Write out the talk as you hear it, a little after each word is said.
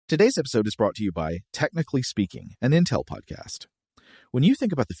Today's episode is brought to you by Technically Speaking, an Intel podcast. When you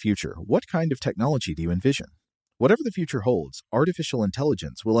think about the future, what kind of technology do you envision? Whatever the future holds, artificial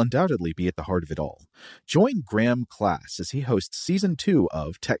intelligence will undoubtedly be at the heart of it all. Join Graham Class as he hosts Season 2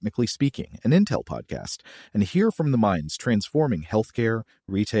 of Technically Speaking, an Intel podcast, and hear from the minds transforming healthcare,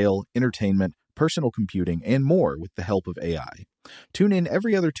 retail, entertainment, personal computing, and more with the help of AI. Tune in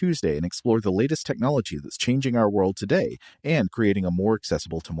every other Tuesday and explore the latest technology that's changing our world today and creating a more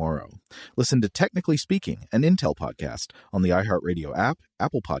accessible tomorrow. Listen to Technically Speaking, an Intel podcast on the iHeartRadio app,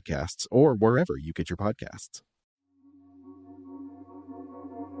 Apple Podcasts, or wherever you get your podcasts.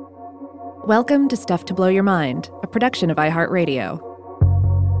 Welcome to Stuff to Blow Your Mind, a production of iHeartRadio.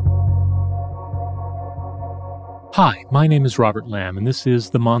 Hi, my name is Robert Lamb, and this is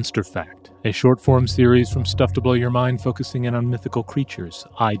The Monstrefact, a short-form series from Stuff to Blow Your Mind focusing in on mythical creatures,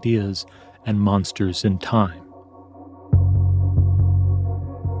 ideas, and monsters in time.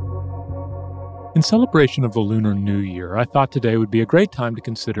 In celebration of the Lunar New Year, I thought today would be a great time to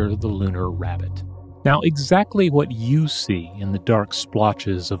consider the lunar rabbit. Now, exactly what you see in the dark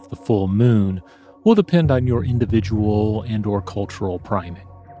splotches of the full moon will depend on your individual and/or cultural priming.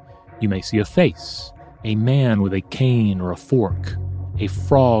 You may see a face, a man with a cane or a fork, a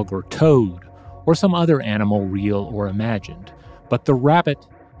frog or toad, or some other animal real or imagined, but the rabbit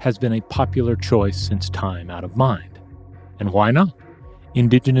has been a popular choice since time out of mind. And why not?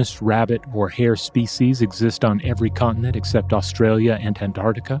 Indigenous rabbit or hare species exist on every continent except Australia and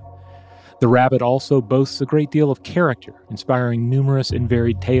Antarctica. The rabbit also boasts a great deal of character, inspiring numerous and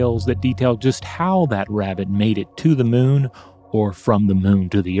varied tales that detail just how that rabbit made it to the moon or from the moon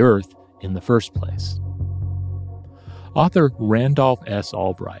to the earth in the first place. Author Randolph S.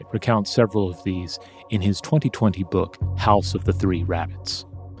 Albright recounts several of these in his 2020 book, House of the Three Rabbits.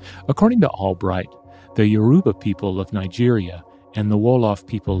 According to Albright, the Yoruba people of Nigeria and the Wolof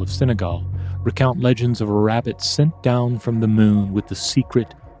people of Senegal recount legends of a rabbit sent down from the moon with the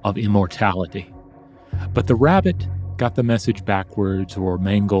secret of immortality. But the rabbit got the message backwards or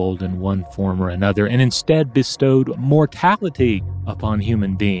mangled in one form or another, and instead bestowed mortality upon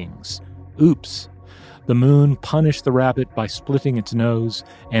human beings. Oops. The moon punished the rabbit by splitting its nose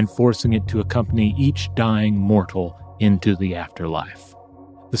and forcing it to accompany each dying mortal into the afterlife.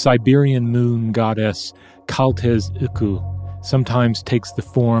 The Siberian moon goddess Kaltez-Iku sometimes takes the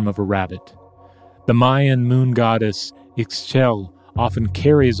form of a rabbit. The Mayan moon goddess Ixchel often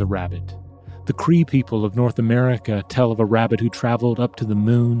carries a rabbit. The Cree people of North America tell of a rabbit who traveled up to the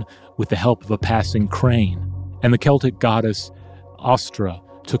moon with the help of a passing crane. And the Celtic goddess Ostra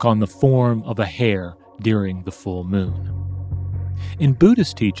took on the form of a hare during the full moon. In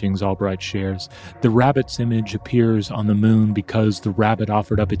Buddhist teachings, Albright shares, the rabbit's image appears on the moon because the rabbit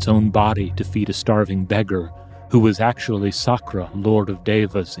offered up its own body to feed a starving beggar, who was actually Sakra, lord of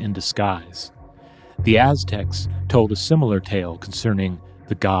Devas in disguise. The Aztecs told a similar tale concerning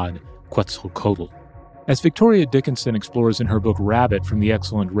the god Quetzalcoatl. As Victoria Dickinson explores in her book Rabbit from the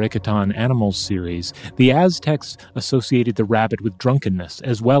excellent Rekatan Animals series, the Aztecs associated the rabbit with drunkenness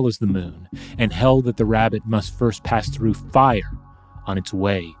as well as the moon, and held that the rabbit must first pass through fire on its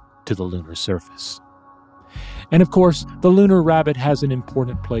way to the lunar surface. And of course, the lunar rabbit has an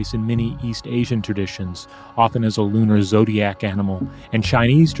important place in many East Asian traditions, often as a lunar zodiac animal, and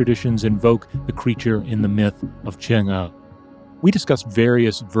Chinese traditions invoke the creature in the myth of Chang'e. We discuss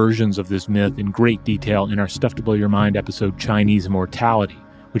various versions of this myth in great detail in our Stuff to Blow Your Mind episode Chinese Immortality,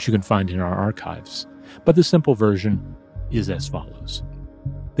 which you can find in our archives. But the simple version is as follows.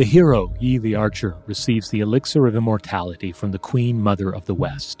 The hero, Yi the Archer, receives the elixir of immortality from the Queen Mother of the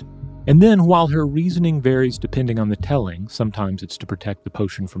West. And then, while her reasoning varies depending on the telling, sometimes it's to protect the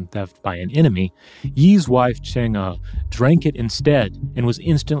potion from theft by an enemy, Yi's wife Chang'e drank it instead and was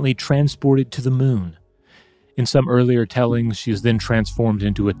instantly transported to the moon. In some earlier tellings, she is then transformed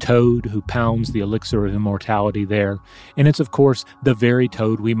into a toad who pounds the elixir of immortality there, and it's of course the very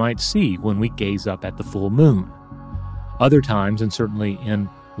toad we might see when we gaze up at the full moon. Other times, and certainly in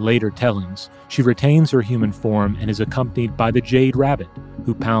later tellings, she retains her human form and is accompanied by the Jade rabbit,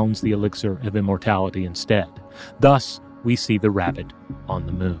 who pounds the elixir of immortality instead. Thus, we see the rabbit on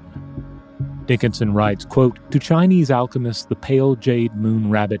the moon. Dickinson writes, quote, "To Chinese alchemists, the pale jade moon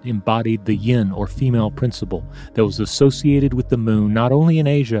rabbit embodied the yin or female principle that was associated with the moon not only in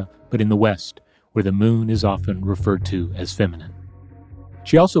Asia, but in the West, where the moon is often referred to as feminine."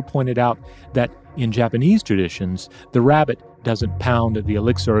 She also pointed out that in Japanese traditions, the rabbit doesn't pound the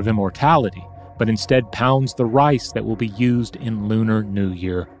elixir of immortality, but instead pounds the rice that will be used in Lunar New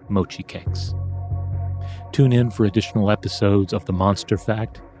Year mochi cakes. Tune in for additional episodes of The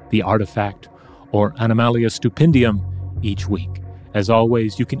Monstrefact, The Artifact, or Animalia Stupendium each week. As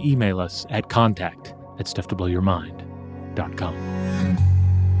always, you can email us at contact@stufftoblowyourmind.com.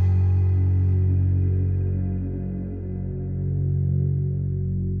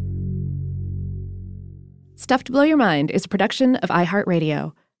 Stuff to Blow Your Mind is a production of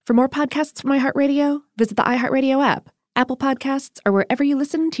iHeartRadio. For more podcasts from iHeartRadio, visit the iHeartRadio app, Apple Podcasts, or wherever you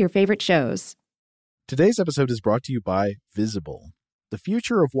listen to your favorite shows. Today's episode is brought to you by Visible. The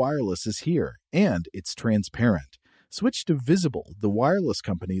future of wireless is here, and it's transparent. Switch to Visible, the wireless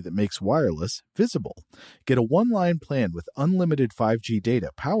company that makes wireless visible. Get a one-line plan with unlimited 5G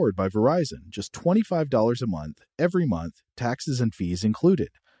data powered by Verizon, just $25 a month, every month, taxes and fees included.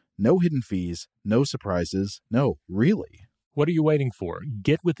 No hidden fees, no surprises, no, really. What are you waiting for?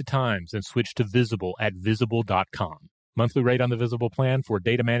 Get with the times and switch to Visible at Visible.com. Monthly rate on the Visible plan for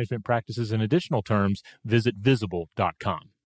data management practices and additional terms, visit Visible.com.